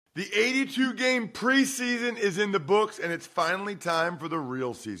The 82-game preseason is in the books, and it's finally time for the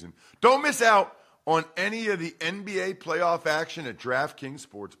real season. Don't miss out on any of the NBA playoff action at DraftKings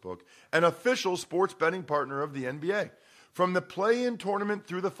Sportsbook, an official sports betting partner of the NBA. From the play-in tournament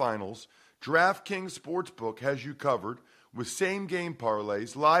through the finals, DraftKings Sportsbook has you covered with same-game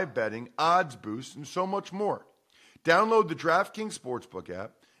parlays, live betting, odds boosts, and so much more. Download the DraftKings Sportsbook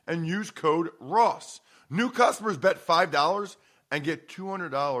app and use code ROSS. New customers bet $5 and get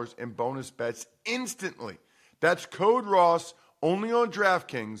 $200 in bonus bets instantly. That's code ROSS only on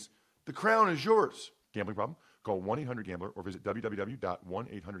DraftKings. The crown is yours. Gambling problem? Call 1-800-GAMBLER or visit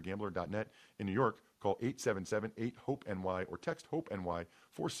www.1800gambler.net. In New York, call 877-8-HOPE-NY or text HOPE-NY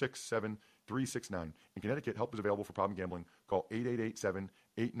 467-369. In Connecticut, help is available for problem gambling. Call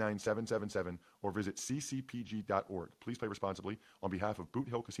 888-7-897-7777 or visit ccpg.org. Please play responsibly. On behalf of Boot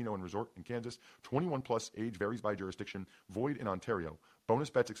Hill Casino and Resort in Kansas, 21 plus, age varies by jurisdiction, void in Ontario.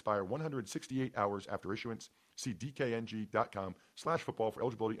 Bonus bets expire 168 hours after issuance. See dkng.com/football for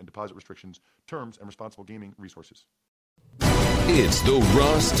eligibility and deposit restrictions, terms, and responsible gaming resources. It's the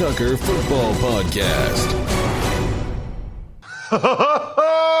Ross Tucker Football Podcast.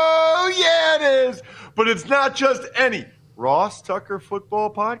 Oh, yeah, it is. But it's not just any Ross Tucker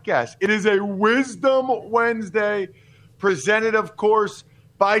Football Podcast. It is a Wisdom Wednesday presented, of course,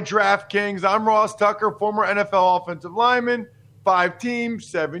 by DraftKings. I'm Ross Tucker, former NFL offensive lineman, 5 teams,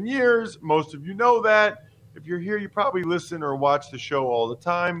 7 years. Most of you know that. If you're here, you probably listen or watch the show all the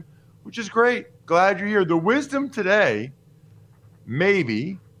time, which is great. Glad you're here. The wisdom today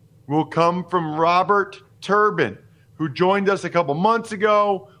maybe will come from Robert Turbin, who joined us a couple months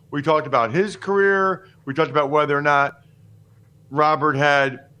ago. We talked about his career. We talked about whether or not Robert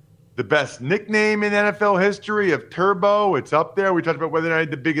had the best nickname in NFL history of Turbo. It's up there. We talked about whether or not he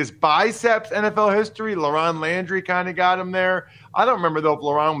had the biggest biceps in NFL history. LaRon Landry kind of got him there. I don't remember, though, if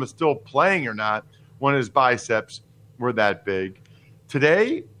LaRon was still playing or not when his biceps were that big.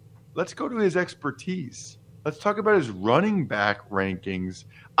 Today, let's go to his expertise. Let's talk about his running back rankings.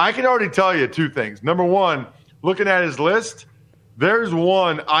 I can already tell you 2 things. Number one, looking at his list, there's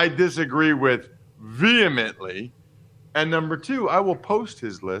one I disagree with vehemently. And number 2, I will post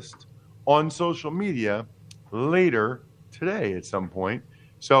his list on social media later today at some point.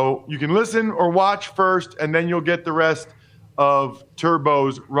 So you can listen or watch first, and then you'll get the rest of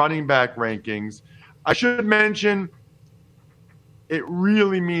Turbo's running back rankings. I should mention, it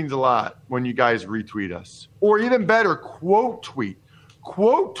really means a lot when you guys retweet us. Or even better, quote tweet.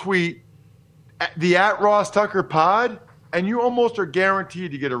 Quote tweet the @Ross Tucker Pod, and you almost are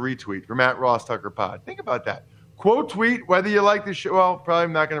guaranteed to get a retweet from @Ross Tucker Pod. Think about that. Quote tweet whether you like the show. Well, probably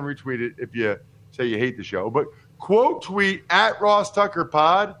I'm not going to retweet it if you say you hate the show. But quote tweet @Ross Tucker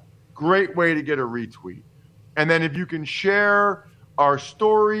Pod. Great way to get a retweet. And then if you can share our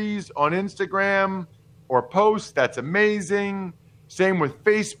stories on Instagram or posts, that's amazing. Same with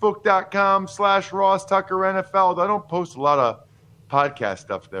Facebook.com/Ross Tucker NFL. I don't post a lot of podcast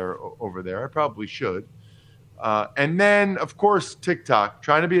stuff there over there. I probably should. And then, of course, TikTok.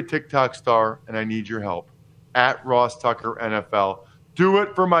 Trying to be a TikTok star, and I need your help. @Ross Tucker NFL. Do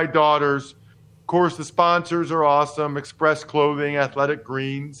it for my daughters. Of course, the sponsors are awesome. Express Clothing, Athletic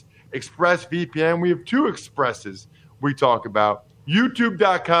Greens, Express VPN. We have 2 Expresses we talk about.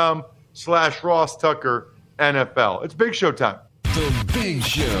 YouTube.com/Ross Tucker NFL. It's Big Show time. The Big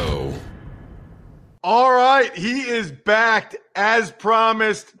Show. All right, he is back as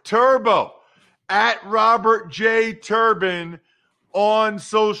promised. Turbo @Robert J. Turbin on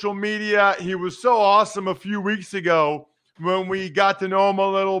social media. He was so awesome a few weeks ago when we got to know him a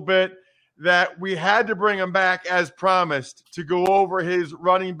little bit that we had to bring him back as promised to go over his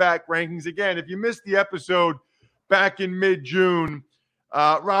running back rankings again. If you missed the episode back in mid-June,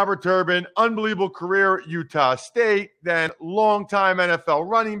 Robert Turbin, unbelievable career at Utah State, then longtime NFL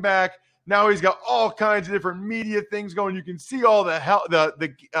running back. Now he's got all kinds of different media things going. You can see all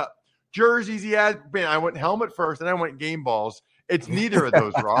the jerseys he has. Man, I went helmet first, and I went game balls. It's neither of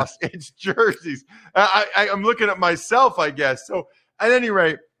those, Ross. It's jerseys. I'm looking at myself, I guess. So at any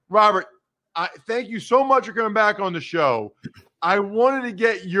rate, Robert, thank you so much for coming back on the show. I wanted to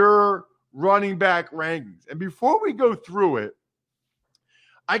get your running back rankings. And before we go through it,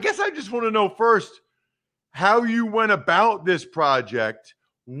 I guess I just want to know first how you went about this project,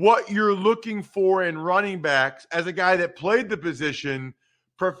 what you're looking for in running backs as a guy that played the position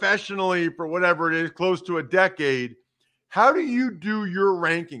professionally for whatever it is, close to a decade. How do you do your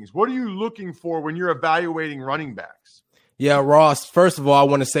rankings? What are you looking for when you're evaluating running backs? Yeah, Ross, first of all, I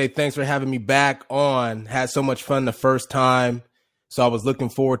want to say thanks for having me back on. Had so much fun the first time, so I was looking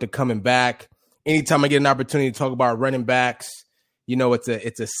forward to coming back. Anytime I get an opportunity to talk about running backs,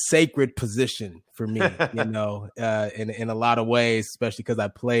 it's a sacred position for me, in a lot of ways, especially because I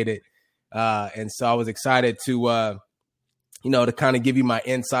played it. And so I was excited to kind of give you my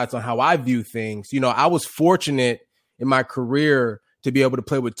insights on how I view things. I was fortunate in my career to be able to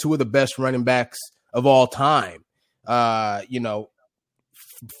play with two of the best running backs of all time.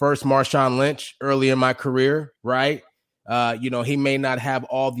 First Marshawn Lynch early in my career, right? He may not have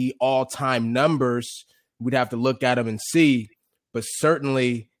all the all-time numbers. We'd have to look at him and see, but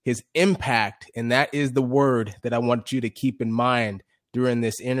certainly his impact, and that is the word that I want you to keep in mind during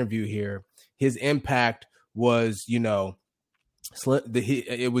this interview here. His impact was, it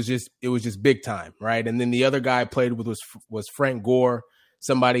was just big time, right? And then the other guy I played with was Frank Gore,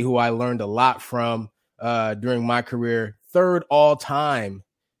 somebody who I learned a lot from during my career. Third all time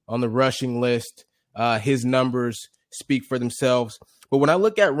on the rushing list. His numbers speak for themselves. But when I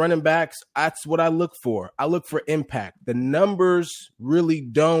look at running backs, that's what I look for. I look for impact. The numbers really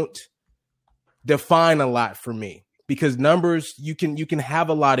don't define a lot for me, because numbers, you can have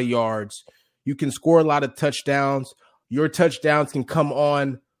a lot of yards. You can score a lot of touchdowns. Your touchdowns can come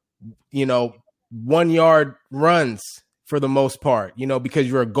on, 1 yard runs for the most part, because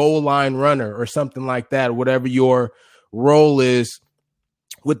you're a goal line runner or something like that, whatever your role is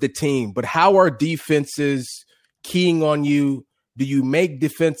with the team. But how are defenses keying on you? Do you make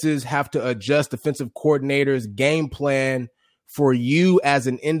defenses have to adjust defensive coordinators' game plan for you as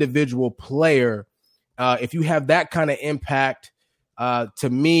an individual player? If you have that kind of impact, to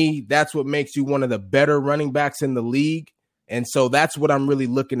me, that's what makes you one of the better running backs in the league. And so that's what I'm really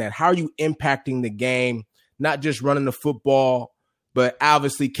looking at. How are you impacting the game? Not just running the football, but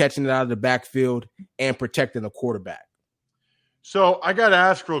obviously catching it out of the backfield and protecting the quarterback. So I got to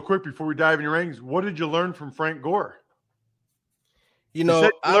ask real quick before we dive in your rankings, what did you learn from Frank Gore? I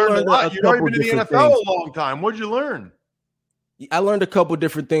learned a lot. You've already been in the NFL a long time. What did you learn? I learned a couple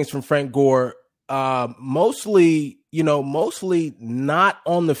different things from Frank Gore. Mostly not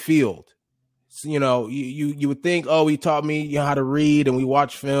on the field. So, you would think, oh, he taught me how to read, and we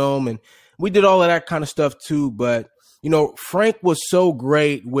watch film, and we did all of that kind of stuff too. But, Frank was so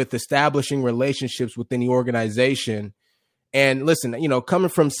great with establishing relationships within the organization. And listen, coming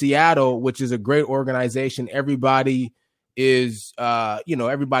from Seattle, which is a great organization, everybody is,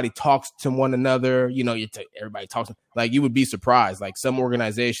 everybody talks to one another. Everybody talks, like, you would be surprised. Like, some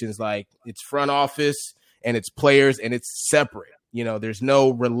organizations, like, it's front office and it's players and it's separate. There's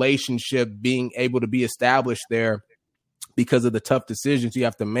no relationship being able to be established there because of the tough decisions you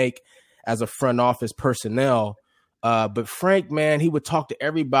have to make as a front office personnel. But Frank, man, he would talk to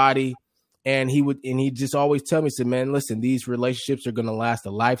everybody. And he'd just always tell me, he said, man, listen, these relationships are going to last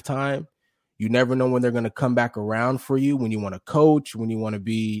a lifetime. You never know when they're going to come back around for you, when you want to coach, when you want to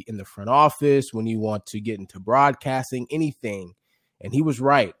be in the front office, when you want to get into broadcasting, anything. And he was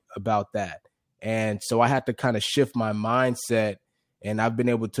right about that. And so I had to kind of shift my mindset, and I've been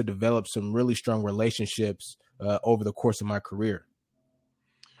able to develop some really strong relationships over the course of my career.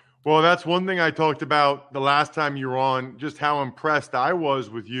 Well, that's one thing I talked about the last time you were on, just how impressed I was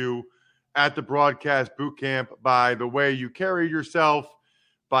with you at the broadcast boot camp by the way you carried yourself,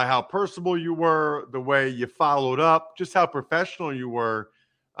 by how personable you were, the way you followed up, just how professional you were.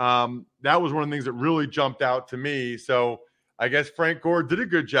 That was one of the things that really jumped out to me. So I guess Frank Gore did a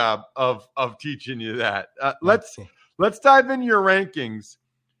good job of teaching you that. Let's dive into your rankings.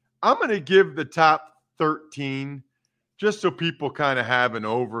 I'm going to give the top 13 just so people kind of have an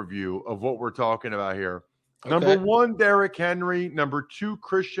overview of what we're talking about here. Okay. Number 1, Derrick Henry. Number 2,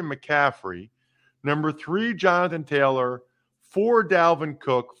 Christian McCaffrey. Number 3, Jonathan Taylor. 4, Dalvin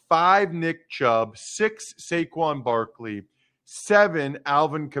Cook. 5, Nick Chubb. 6, Saquon Barkley. 7,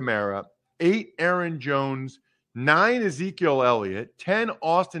 Alvin Kamara. 8, Aaron Jones. 9, Ezekiel Elliott. 10,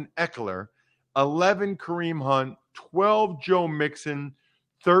 Austin Eckler. 11, Kareem Hunt. 12, Joe Mixon.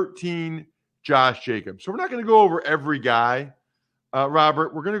 13, Josh Jacobs. So we're not going to go over every guy,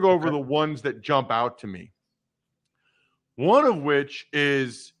 Robert. We're going to go over the ones that jump out to me. One of which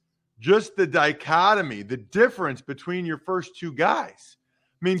is just the dichotomy, the difference between your first two guys.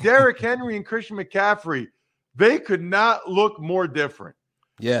 I mean, Derrick Henry and Christian McCaffrey, they could not look more different.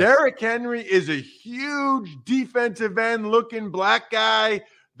 Yeah. Derrick Henry is a huge defensive end looking black guy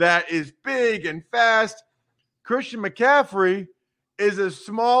that is big and fast. Christian McCaffrey is a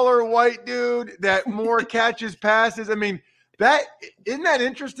smaller white dude that more catches passes. I mean, isn't that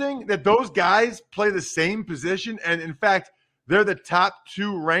interesting that those guys play the same position? And in fact, they're the top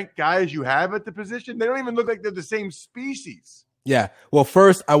 2 ranked guys you have at the position. They don't even look like they're the same species. Yeah. Well,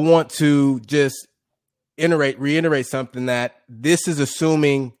 first I want to just reiterate something, that this is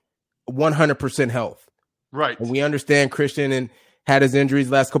assuming 100% health. Right. And we understand Christian and had his injuries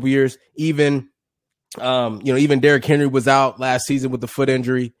the last couple of years. Even Derrick Henry was out last season with the foot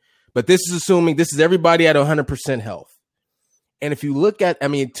injury. But this is assuming this is everybody at 100% health. And if you look at,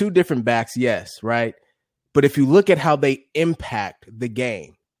 two different backs, yes, right? But if you look at how they impact the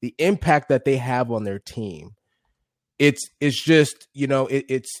game, the impact that they have on their team, it's just,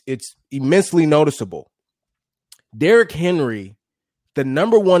 it's immensely noticeable. Derrick Henry, the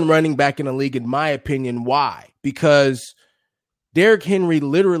number one running back in the league, in my opinion. Why? Because Derrick Henry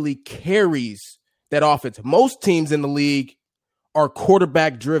literally carries that offense. Most teams in the league are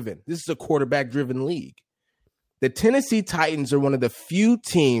quarterback driven. This is a quarterback driven league. The Tennessee Titans are one of the few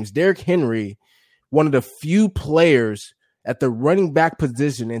teams, Derrick Henry, one of the few players at the running back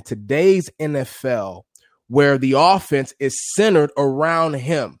position in today's NFL where the offense is centered around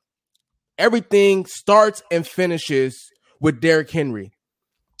him. Everything starts and finishes with Derrick Henry.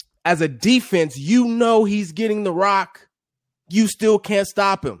 As a defense, he's getting the rock. You still can't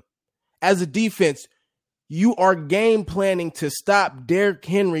stop him. As a defense, you are game planning to stop Derrick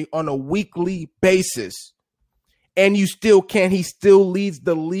Henry on a weekly basis. And you still can't. He still leads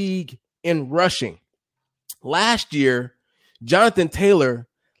the league in rushing. Last year, Jonathan Taylor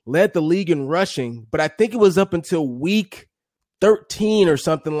led the league in rushing, but I think it was up until week 13 or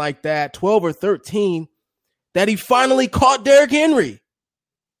something like that, 12 or 13, that he finally caught Derrick Henry.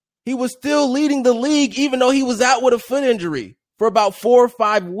 He was still leading the league, even though he was out with a foot injury for about 4 or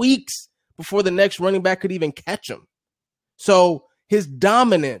 5 weeks before the next running back could even catch him. So his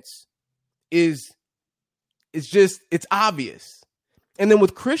dominance it's obvious. And then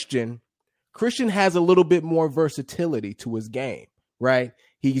with Christian has a little bit more versatility to his game, right?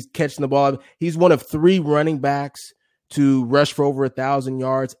 He's catching the ball. He's one of 3 running backs to rush for over 1,000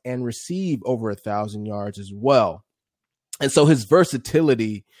 yards and receive over 1,000 yards as well. And so his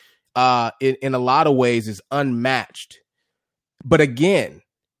versatility in a lot of ways is unmatched. But again,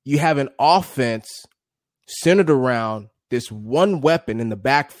 you have an offense centered around this one weapon in the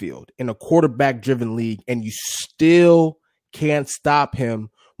backfield in a quarterback-driven league, and you still can't stop him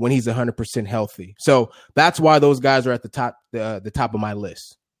when he's 100% healthy. So that's why those guys are at the top of my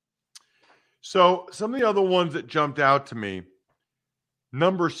list. So some of the other ones that jumped out to me,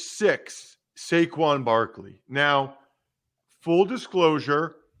 number 6, Saquon Barkley. Now, full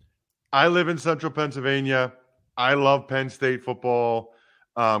disclosure, I live in Central Pennsylvania. I love Penn State football.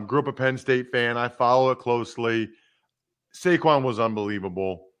 Grew up a Penn State fan. I follow it closely. Saquon was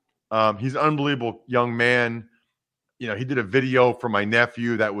unbelievable. He's an unbelievable young man. He did a video for my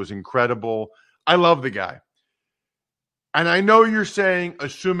nephew that was incredible. I love the guy. And I know you're saying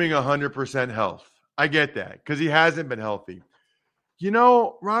assuming 100% health. I get that because he hasn't been healthy.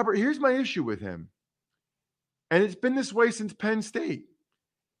 Robert, here's my issue with him. And it's been this way since Penn State.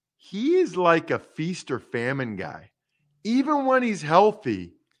 He is like a feast or famine guy. Even when he's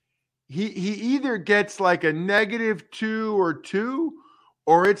healthy, he either gets like a -2 or 2,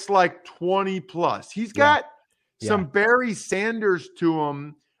 or it's like 20 plus. He's got some Barry Sanders to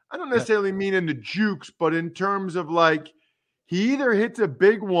him. I don't necessarily mean in the jukes, but in terms of like he either hits a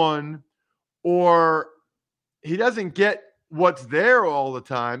big one or he doesn't get what's there all the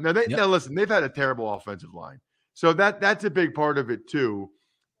time. Now listen, they've had a terrible offensive line. So that's a big part of it too.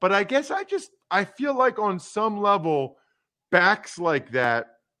 But I guess I feel like on some level, backs like that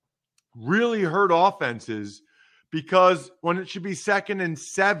really hurt offenses because when it should be 2nd and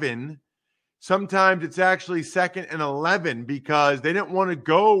 7, sometimes it's actually 2nd and 11 because they didn't want to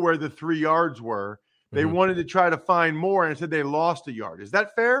go where the 3 yards were. They wanted to try to find more, and instead they lost a yard. Is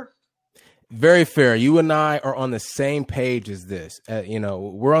that fair? Very fair. You and I are on the same page as this.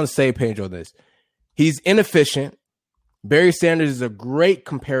 We're on the same page on this. He's inefficient. Barry Sanders is a great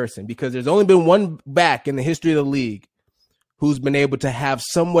comparison because there's only been one back in the history of the league who's been able to have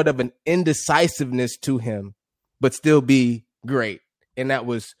somewhat of an indecisiveness to him, but still be great. And that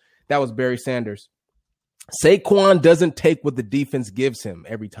was Barry Sanders. Saquon doesn't take what the defense gives him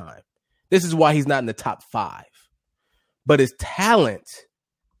every time. This is why he's not in the top 5. But his talent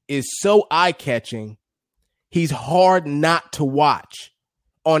is so eye-catching, he's hard not to watch.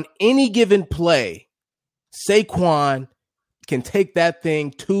 On any given play, Saquon can take that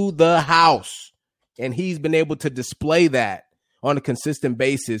thing to the house, and he's been able to display that on a consistent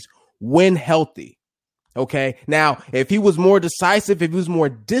basis when healthy. Okay. Now, if he was more decisive, if he was more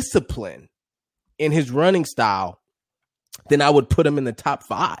disciplined in his running style, then I would put him in the top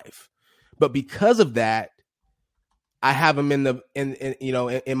 5. But because of that, I have him in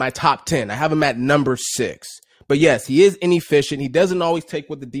my top 10. I have him at number 6. But yes, he is inefficient. He doesn't always take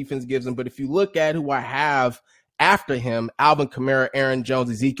what the defense gives him. But if you look at who I have after him, Alvin Kamara, Aaron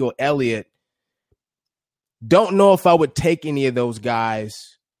Jones, Ezekiel Elliott, Don't know if I would take any of those guys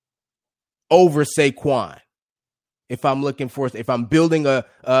over Saquon. If I'm building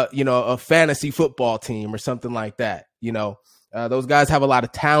a fantasy football team or something like that, those guys have a lot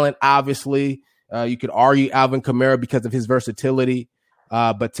of talent. Obviously, you could argue Alvin Kamara because of his versatility.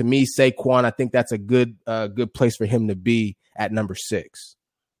 But to me, Saquon, I think that's a good place for him to be at number 6.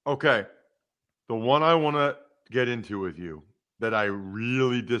 Okay. The one I want to get into with you that I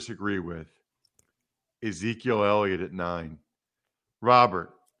really disagree with, Ezekiel Elliott at 9.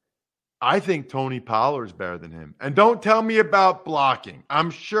 Robert, I think Tony Pollard's better than him. And don't tell me about blocking. I'm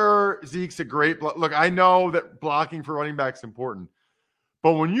sure Zeke's a great look, I know that blocking for running back's important.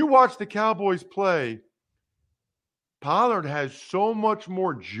 But when you watch the Cowboys play, Pollard has so much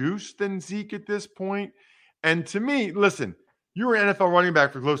more juice than Zeke at this point. And to me, listen, you were an NFL running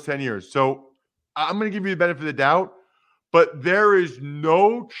back for close to 10 years. So I'm going to give you the benefit of the doubt. But there is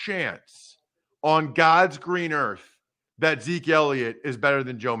no chance on God's green earth that Zeke Elliott is better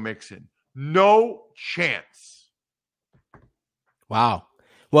than Joe Mixon. No chance. Wow.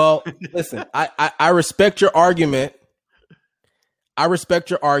 Well, listen, I respect your argument.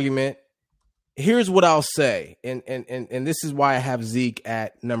 Here's what I'll say, and this is why I have Zeke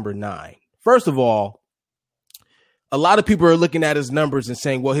at number 9. First of all, a lot of people are looking at his numbers and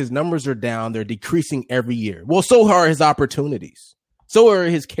saying, well, his numbers are down. They're decreasing every year. Well, so are his opportunities. So are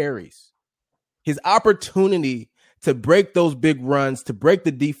his carries. His opportunity to break those big runs, to break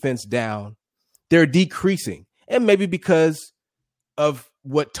the defense down, they're decreasing. And maybe because of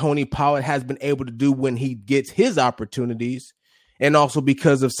what Tony Pollard has been able to do when he gets his opportunities, and also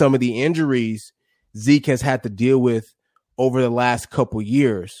because of some of the injuries Zeke has had to deal with over the last couple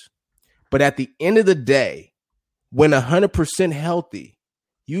years. But at the end of the day, when 100% healthy,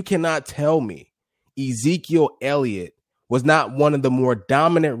 you cannot tell me Ezekiel Elliott was not one of the more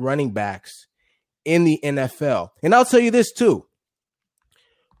dominant running backs in the NFL. And I'll tell you this too.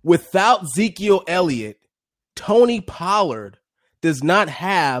 Without Ezekiel Elliott, Tony Pollard does not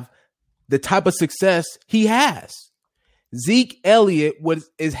have the type of success he has. Zeke Elliott, what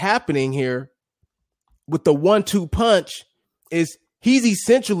is happening here with the 1-2 punch is he's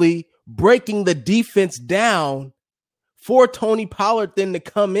essentially breaking the defense down for Tony Pollard then to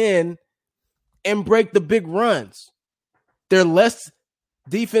come in and break the big runs.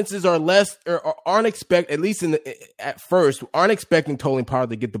 Defenses aren't expecting, at least at first, aren't expecting Tony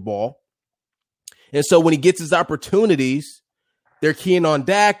Pollard to get the ball. And so when he gets his opportunities, they're keying on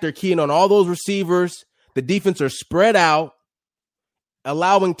Dak, they're keying on all those receivers. The defense are spread out,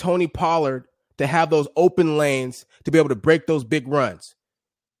 allowing Tony Pollard to have those open lanes to be able to break those big runs.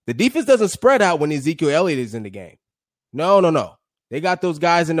 The defense doesn't spread out when Ezekiel Elliott is in the game. No. They got those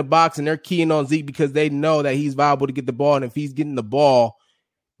guys in the box, and they're keying on Zeke because they know that he's viable to get the ball. And if he's getting the ball,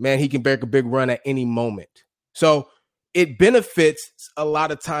 man, he can break a big run at any moment. So it benefits a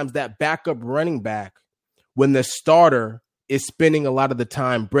lot of times that backup running back when the starter is spending a lot of the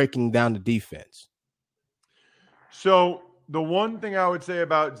time breaking down the defense. So the one thing I would say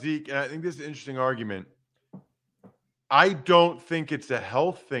about Zeke, and I think this is an interesting argument, I don't think it's a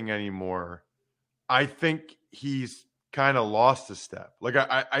health thing anymore. I think he's kind of lost a step. Like,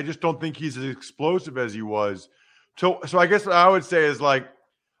 I just don't think he's as explosive as he was. So I guess what I would say is like,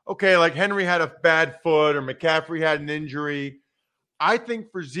 okay, like Henry had a bad foot or McCaffrey had an injury. I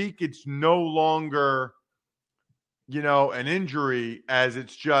think for Zeke, it's no longer, an injury as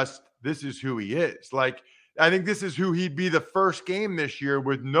it's just, this is who he is. Like, I think this is who he'd be the first game this year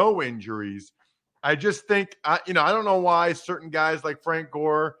with no injuries. I just think, I don't know why certain guys like Frank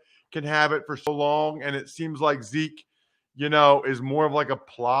Gore can have it for so long. And it seems like Zeke, is more of like a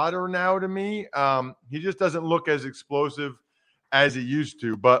plotter now to me. He just doesn't look as explosive as he used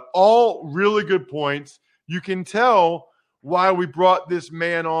to, but all really good points. You can tell why we brought this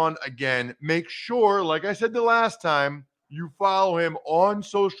man on again. Make sure, like I said the last time, you follow him on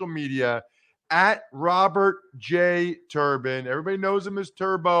social media at Robert J. Turbin. Everybody knows him as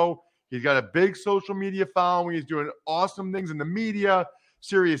Turbo. He's got a big social media following. He's doing awesome things in the media,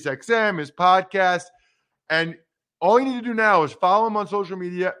 SiriusXM, his podcast. And all you need to do now is follow him on social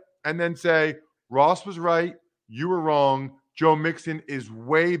media and then say, Ross was right. You were wrong. Joe Mixon is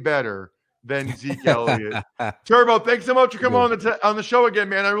way better than Zeke Elliott. Turbo, thanks so much for coming on the show again,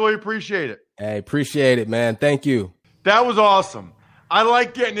 man. I really appreciate it. Hey, appreciate it, man. Thank you. That was awesome. I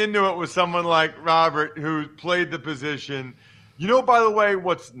like getting into it with someone like Robert who played the position. By the way,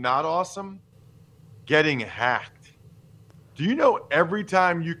 what's not awesome? Getting hacked. Do you know every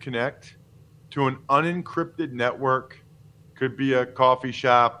time you connect to an unencrypted network, could be a coffee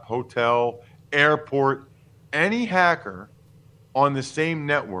shop, hotel, airport, any hacker on the same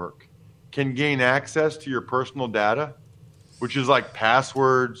network can gain access to your personal data, which is like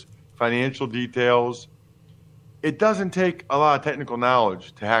passwords, financial details, it doesn't take a lot of technical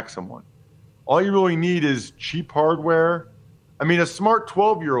knowledge to hack someone. All you really need is cheap hardware. I mean, a smart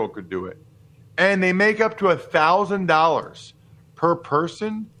 12-year-old could do it. And they make up to $1,000 per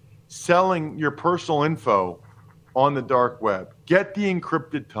person selling your personal info on the dark web. Get the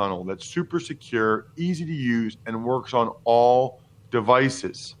encrypted tunnel that's super secure, easy to use, and works on all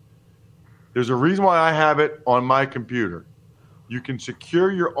devices. There's a reason why I have it on my computer. You can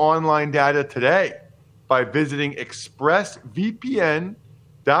secure your online data today by visiting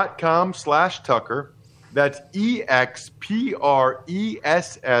expressvpn.com/Tucker. That's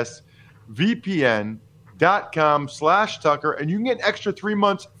expressvpn.com/Tucker. And you can get an extra 3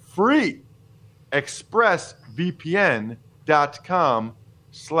 months free.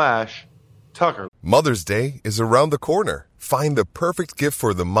 expressvpn.com/Tucker. Mother's Day is around the corner. Find the perfect gift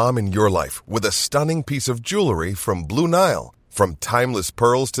for the mom in your life with a stunning piece of jewelry from Blue Nile. From timeless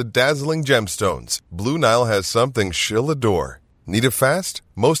pearls to dazzling gemstones, Blue Nile has something she'll adore. Need it fast?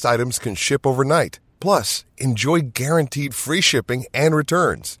 Most items can ship overnight. Plus, enjoy guaranteed free shipping and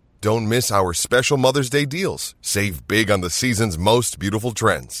returns. Don't miss our special Mother's Day deals. Save big on the season's most beautiful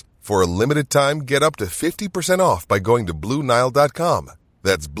trends. For a limited time, get up to 50% off by going to BlueNile.com.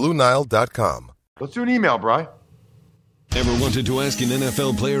 That's BlueNile.com. Let's do an email, Bri. Ever wanted to ask an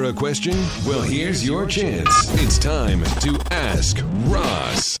NFL player a question? Well, here's your chance. It's time to Ask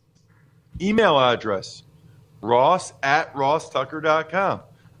Ross. Email address, ross@rosstucker.com.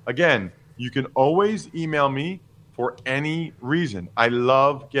 Again, you can always email me for any reason. I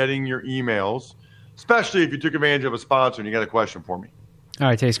love getting your emails, especially if you took advantage of a sponsor and you got a question for me. All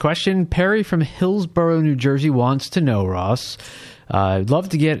right, today's question. Perry from Hillsborough, New Jersey wants to know, Ross, I'd love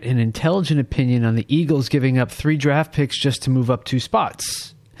to get an intelligent opinion on the Eagles giving up 3 draft picks just to move up 2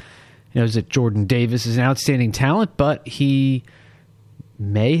 spots. You know, is it Jordan Davis is an outstanding talent, but he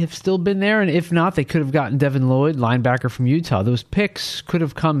may have still been there, and if not, they could have gotten Devin Lloyd, linebacker from Utah. Those picks could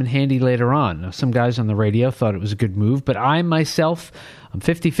have come in handy later on. Now, some guys on the radio thought it was a good move, but I'm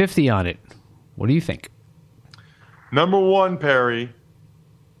 50-50 on it. What do you think? Number one, Perry,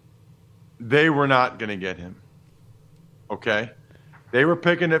 they were not going to get him. Okay? They were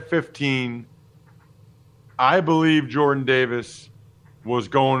picking at 15. I believe Jordan Davis was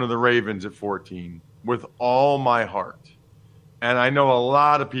going to the Ravens at 14 with all my heart. And I know a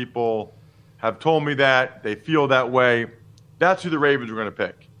lot of people have told me that. They feel that way. That's who the Ravens were going to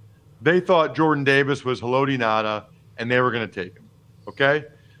pick. They thought Jordan Davis was Haloti Ngata, and they were going to take him. Okay?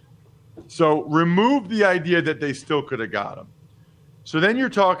 So remove the idea that they still could have got him. So then you're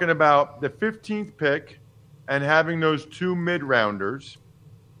talking about the 15th pick and having those 2 mid-rounders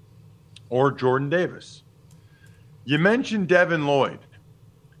or Jordan Davis. You mentioned Devin Lloyd.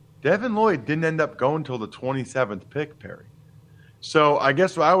 Devin Lloyd didn't end up going until the 27th pick, Perry. So I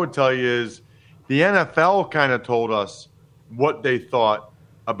guess what I would tell you is the NFL kind of told us what they thought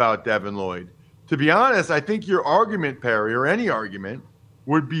about Devin Lloyd. To be honest, I think your argument, Perry, or any argument,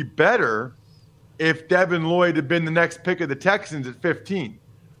 would be better if Devin Lloyd had been the next pick of the Texans at 15.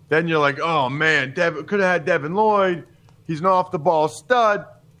 Then you're like, oh, man, could have had Devin Lloyd. He's an off-the-ball stud.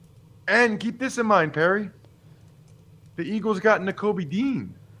 And keep this in mind, Perry. The Eagles got Nakobe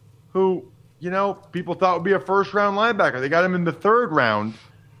Dean, who, you know, people thought would be a first-round linebacker. They got him in the 3rd round.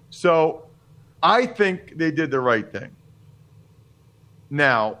 So I think they did the right thing.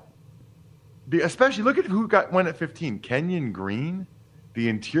 Now, especially look at who went at 15. Kenyon Green, the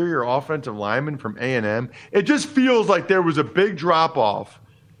interior offensive lineman from A&M. It just feels like there was a big drop-off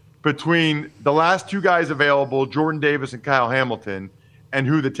between the last 2 guys available, Jordan Davis and Kyle Hamilton, and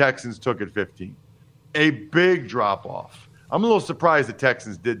who the Texans took at 15. A big drop-off. I'm a little surprised the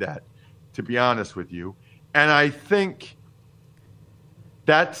Texans did that, to be honest with you. And I think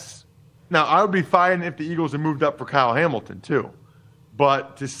that's – now, I would be fine if the Eagles had moved up for Kyle Hamilton too.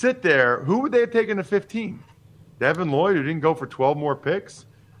 But to sit there, who would they have taken at 15? Devin Lloyd, who didn't go for 12 more picks?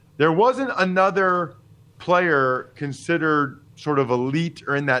 There wasn't another player considered sort of elite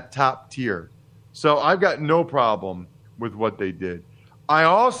or in that top tier. So I've got no problem with what they did. I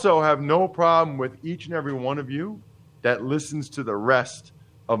also have no problem with each and every one of you that listens to the rest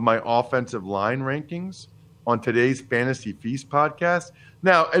of my offensive line rankings on today's Fantasy Feast podcast.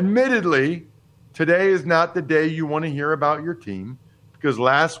 Now, admittedly, today is not the day you want to hear about your team, because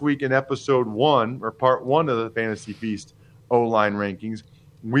last week in episode 1, or part 1 of the Fantasy Feast O-line rankings,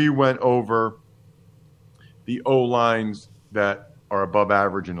 we went over the O-lines that are above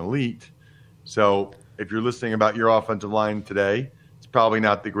average and elite. So if you're listening about your offensive line today, it's probably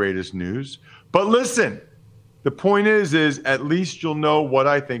not the greatest news. But listen, The point is at least you'll know what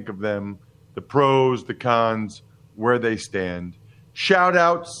I think of them, the pros, the cons, where they stand. Shout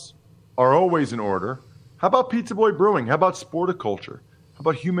outs are always in order. How about Pizza Boy Brewing? How about Sporticulture? How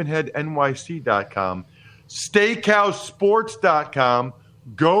about HumanHeadNYC.com? SteakhouseSports.com,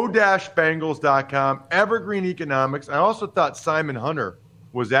 Go-Bengals.com, Evergreen Economics. I also thought Simon Hunter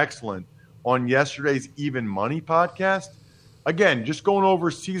was excellent on yesterday's Even Money podcast. Again, just going over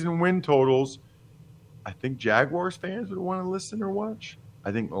season win totals. I think Jaguars fans would want to listen or watch.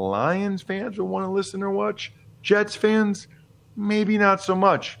 I think Lions fans would want to listen or watch. Jets fans, maybe not so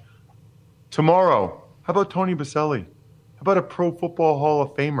much. Tomorrow, how about Tony Baselli? How about a Pro Football Hall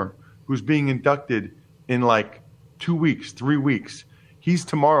of Famer who's being inducted in like 2 weeks, 3 weeks? He's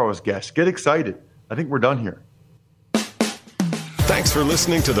tomorrow's guest. Get excited. I think we're done here. Thanks for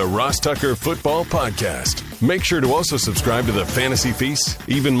listening to the Ross Tucker Football Podcast. Make sure to also subscribe to the Fantasy Feast,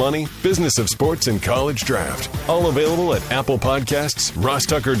 Even Money, Business of Sports, and College Draft. All available at Apple Podcasts,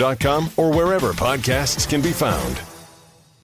 rosstucker.com, or wherever podcasts can be found.